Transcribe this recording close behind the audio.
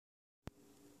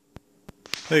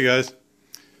Hey guys,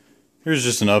 here's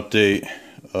just an update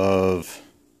of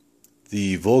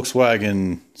the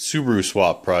Volkswagen Subaru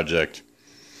swap project.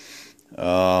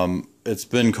 It's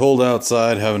been cold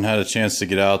outside, haven't had a chance to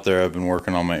get out there. I've been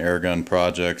working on my airgun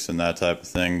projects and that type of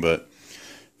thing, but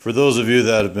for those of you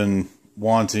that have been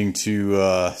wanting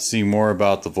to see more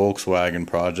about the Volkswagen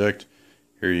project,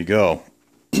 here you go.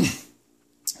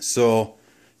 So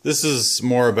this is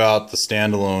more about the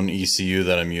standalone ECU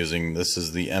that I'm using. This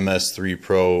is the MS3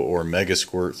 Pro or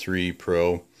Megasquirt 3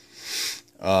 Pro.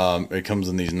 It comes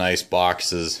in these nice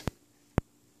boxes.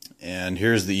 And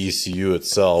here's the ECU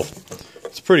itself.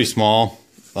 It's pretty small.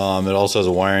 It also has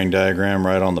a wiring diagram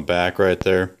right on the back right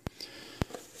there.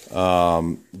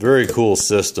 Very cool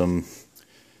system.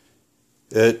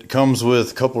 It comes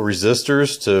with a couple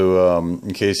resistors to,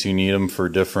 in case you need them for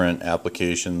different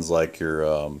applications like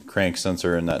your crank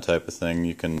sensor and that type of thing.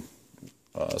 You can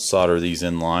solder these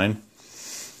in line.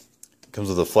 It comes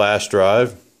with a flash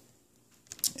drive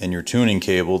and your tuning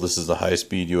cable. This is the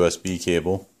high-speed USB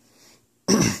cable.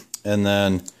 And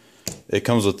then it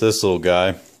comes with this little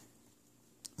guy.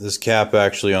 This cap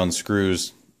actually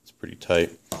unscrews. It's pretty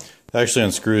tight. It actually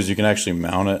unscrews. You can actually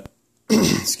mount it.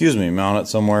 Excuse me, mount it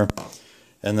somewhere.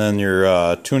 And then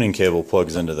your tuning cable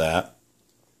plugs into that.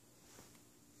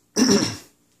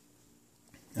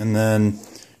 And then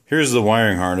here's the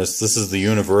wiring harness. This is the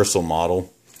universal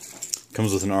model.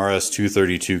 Comes with an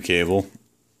RS-232 cable,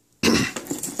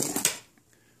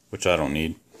 which I don't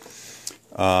need,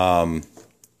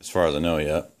 as far as I know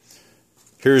yet.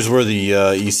 Here's where the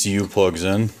ECU plugs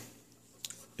in,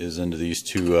 is into these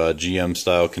two GM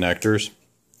style connectors.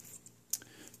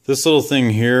 This little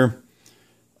thing here,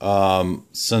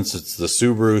 since it's the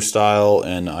Subaru style,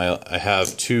 and I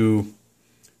have two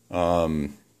Hall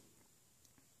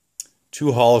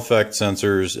effect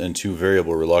sensors and two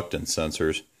variable reluctance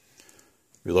sensors.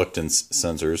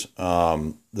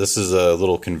 This is a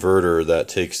little converter that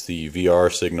takes the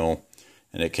VR signal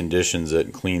and it conditions it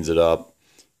and cleans it up,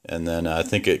 and then I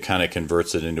think it kind of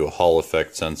converts it into a Hall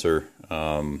effect sensor,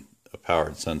 a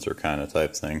powered sensor kind of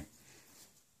type thing.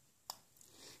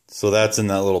 So that's in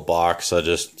that little box. I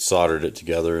just soldered it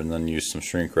together and then used some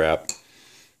shrink wrap,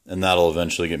 and that'll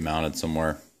eventually get mounted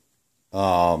somewhere.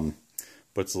 But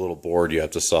it's a little board you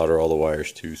have to solder all the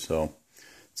wires to, so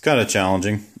it's kind of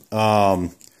challenging.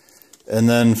 And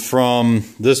then from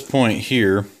this point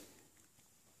here,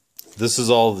 this is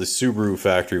all the Subaru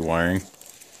factory wiring.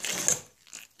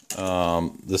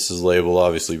 This is labeled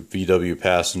obviously VW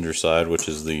passenger side, which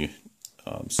is the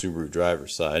Subaru driver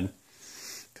side,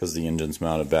 because the engine's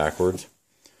mounted backwards.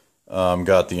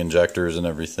 Got the injectors and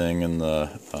everything, and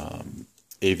the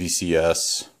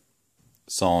AVCS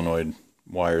solenoid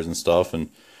wires and stuff. And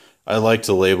I like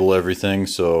to label everything,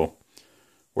 so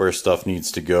where stuff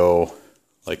needs to go,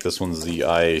 like this one's the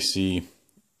IAC,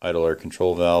 idle air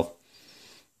control valve.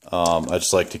 I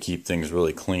just like to keep things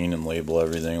really clean and label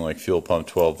everything, like fuel pump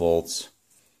 12 volts,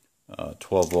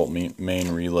 12 volt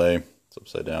main relay, it's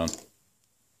upside down,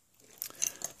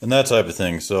 and that type of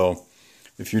thing. So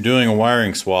if you're doing a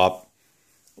wiring swap,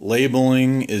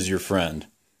 labeling is your friend.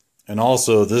 And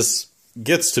also, this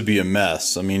gets to be a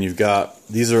mess. I mean, you've got,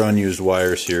 these are unused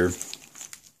wires here.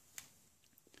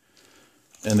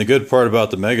 And the good part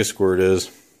about the Megasquirt is,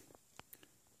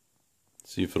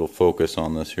 see if it'll focus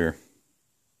on this here.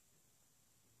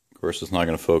 Of course, it's not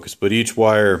going to focus, but each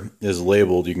wire is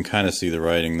labeled. You can kind of see the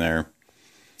writing there.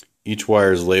 Each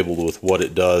wire is labeled with what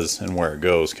it does and where it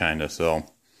goes, kind of. So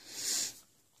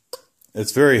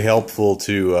it's very helpful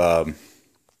to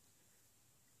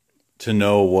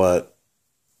know what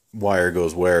wire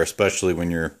goes where, especially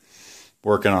when you're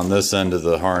working on this end of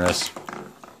the harness,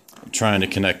 trying to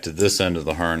connect to this end of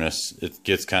the harness. It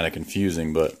gets kind of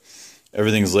confusing, but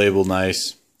everything's labeled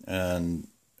nice and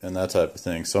that type of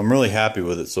thing. So I'm really happy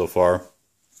with it so far.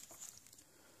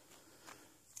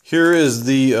 Here is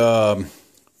the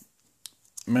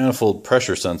manifold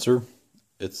pressure sensor.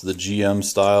 It's the GM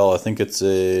style. I think it's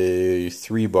a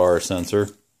 3-bar sensor,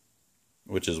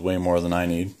 which is way more than I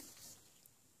need.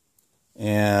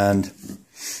 And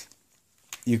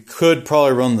you could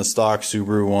probably run the stock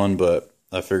Subaru one, but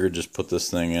I figured just put this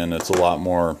thing in. It's a lot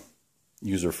more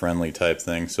user-friendly type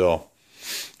thing, so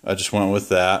I just went with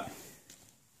that.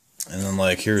 And then,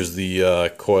 like, here's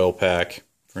the coil pack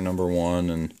for number 1,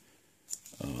 and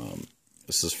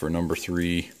this is for number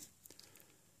 3.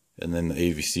 And then the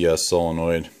AVCS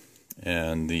solenoid,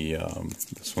 and the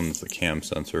this one's the cam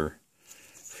sensor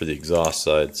for the exhaust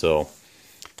side. So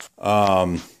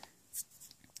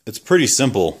it's pretty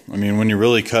simple. I mean, when you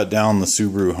really cut down the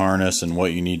Subaru harness and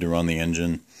what you need to run the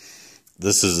engine,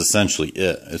 this is essentially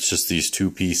it. It's just these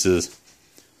two pieces.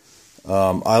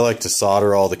 I like to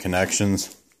solder all the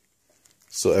connections,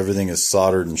 so everything is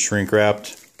soldered and shrink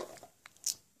wrapped.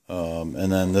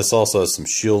 And then this also has some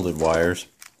shielded wires,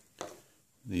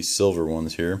 these silver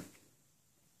ones here.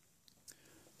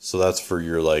 So that's for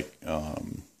your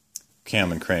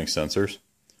cam and crank sensors.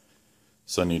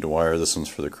 So I need to wire, this one's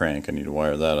for the crank, I need to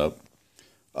wire that up.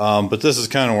 But this is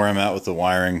kind of where I'm at with the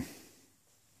wiring.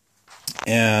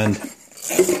 And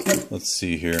let's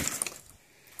see here.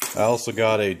 I also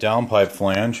got a downpipe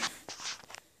flange.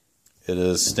 It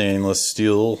is stainless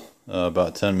steel,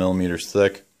 about 10 millimeters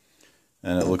thick.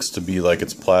 And it looks to be like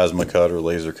it's plasma cut or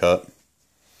laser cut.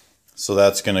 So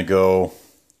that's going to go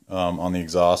on the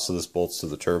exhaust, so this bolts to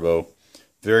the turbo.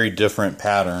 Very different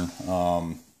pattern.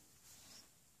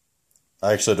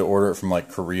 I actually had to order it from like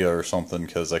Korea or something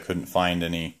because I couldn't find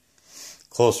any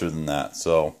closer than that.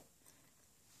 So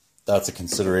that's a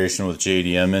consideration with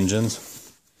JDM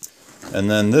engines. And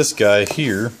then this guy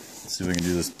here, let's see if we can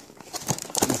do this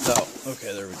without,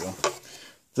 okay, there we go.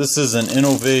 This is an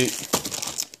Innovate,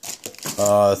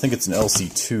 I think it's an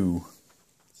LC2.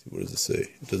 Let's see, what does it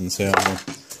say? It doesn't say on there.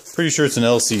 Pretty sure it's an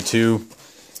LC2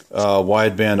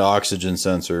 wideband oxygen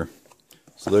sensor.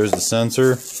 So there's the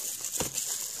sensor.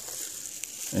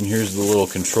 And here's the little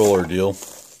controller deal.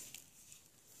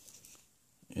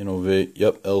 Innovate,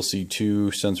 yep,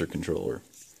 LC2 sensor controller.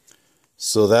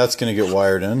 So that's going to get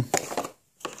wired in.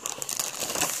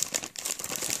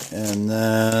 And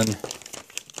then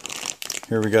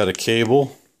here we got a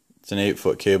cable. It's an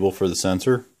 8-foot cable for the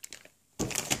sensor.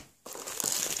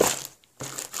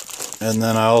 And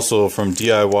then I also, from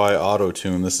DIY Auto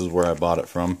Tune, this is where I bought it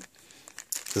from.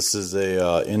 This is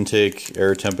a intake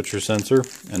air temperature sensor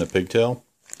and a pigtail.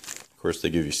 Of course,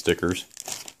 they give you stickers.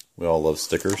 We all love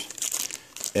stickers.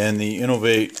 And the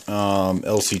Innovate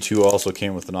LC2 also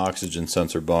came with an oxygen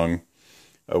sensor bung.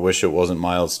 I wish it wasn't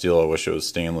mild steel. I wish it was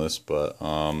stainless, but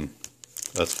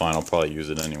that's fine. I'll probably use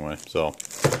it anyway. So,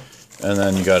 and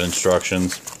then you got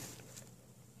instructions.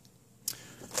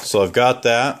 So I've got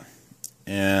that,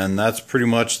 and that's pretty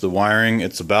much the wiring.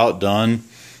 It's about done.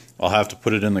 I'll have to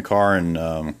put it in the car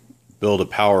and build a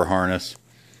power harness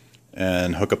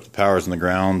and hook up the powers and the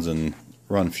grounds and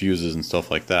run fuses and stuff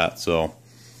like that. So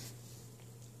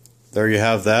there you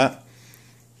have that.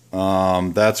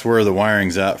 That's where the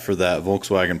wiring's at for that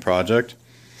Volkswagen project.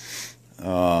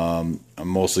 I'm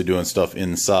mostly doing stuff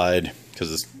inside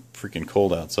because it's freaking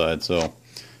cold outside. So,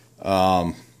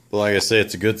 but like I say,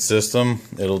 it's a good system.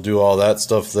 It'll do all that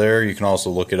stuff there. You can also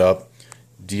look it up.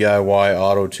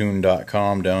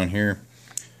 DIYAutotune.com down here.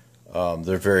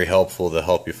 They're very helpful to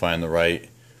help you find the right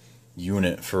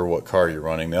unit for what car you're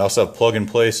running. They also have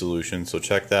plug-and-play solutions, so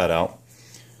check that out.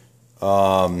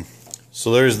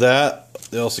 So there's that.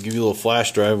 They also give you a little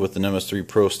flash drive with an MS3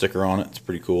 Pro sticker on it. It's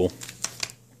pretty cool.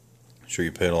 I'm sure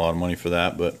you paid a lot of money for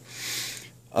that, but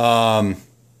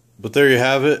there you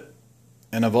have it.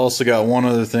 And I've also got one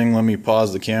other thing. Let me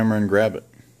pause the camera and grab it.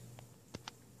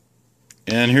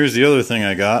 And here's the other thing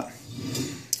I got.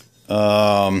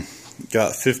 Got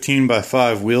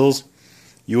 15x5 wheels.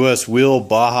 US wheel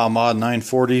Baja Mod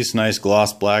 940s. Nice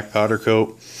gloss black powder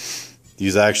coat.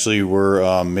 These actually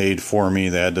were made for me.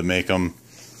 They had to make them.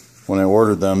 When I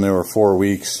ordered them, they were 4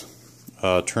 weeks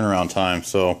turnaround time.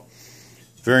 So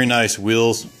very nice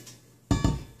wheels.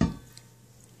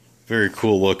 Very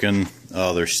cool looking.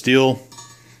 They're steel,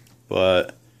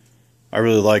 but I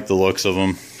really like the looks of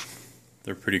them.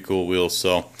 They're pretty cool wheels.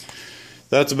 So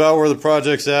that's about where the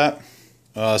project's at.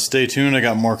 Stay tuned. I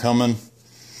got more coming.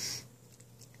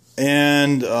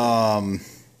 And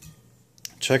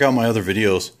check out my other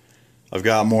videos. I've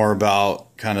got more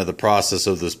about kind of the process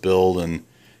of this build and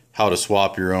how to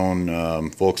swap your own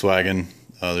Volkswagen.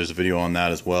 There's a video on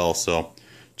that as well. So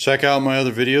check out my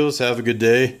other videos. Have a good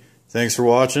day. Thanks for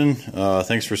watching.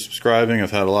 Thanks for subscribing.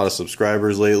 I've had a lot of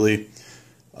subscribers lately.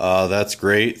 That's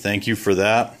great. Thank you for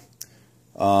that.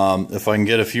 If I can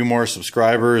get a few more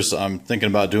subscribers, I'm thinking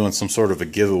about doing some sort of a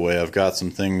giveaway. I've got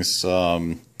some things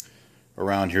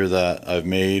around here that I've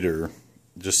made, or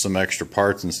just some extra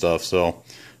parts and stuff. So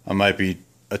I might be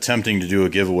attempting to do a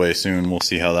giveaway soon. We'll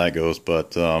see how that goes.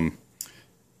 But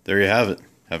there you have it.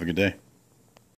 Have a good day.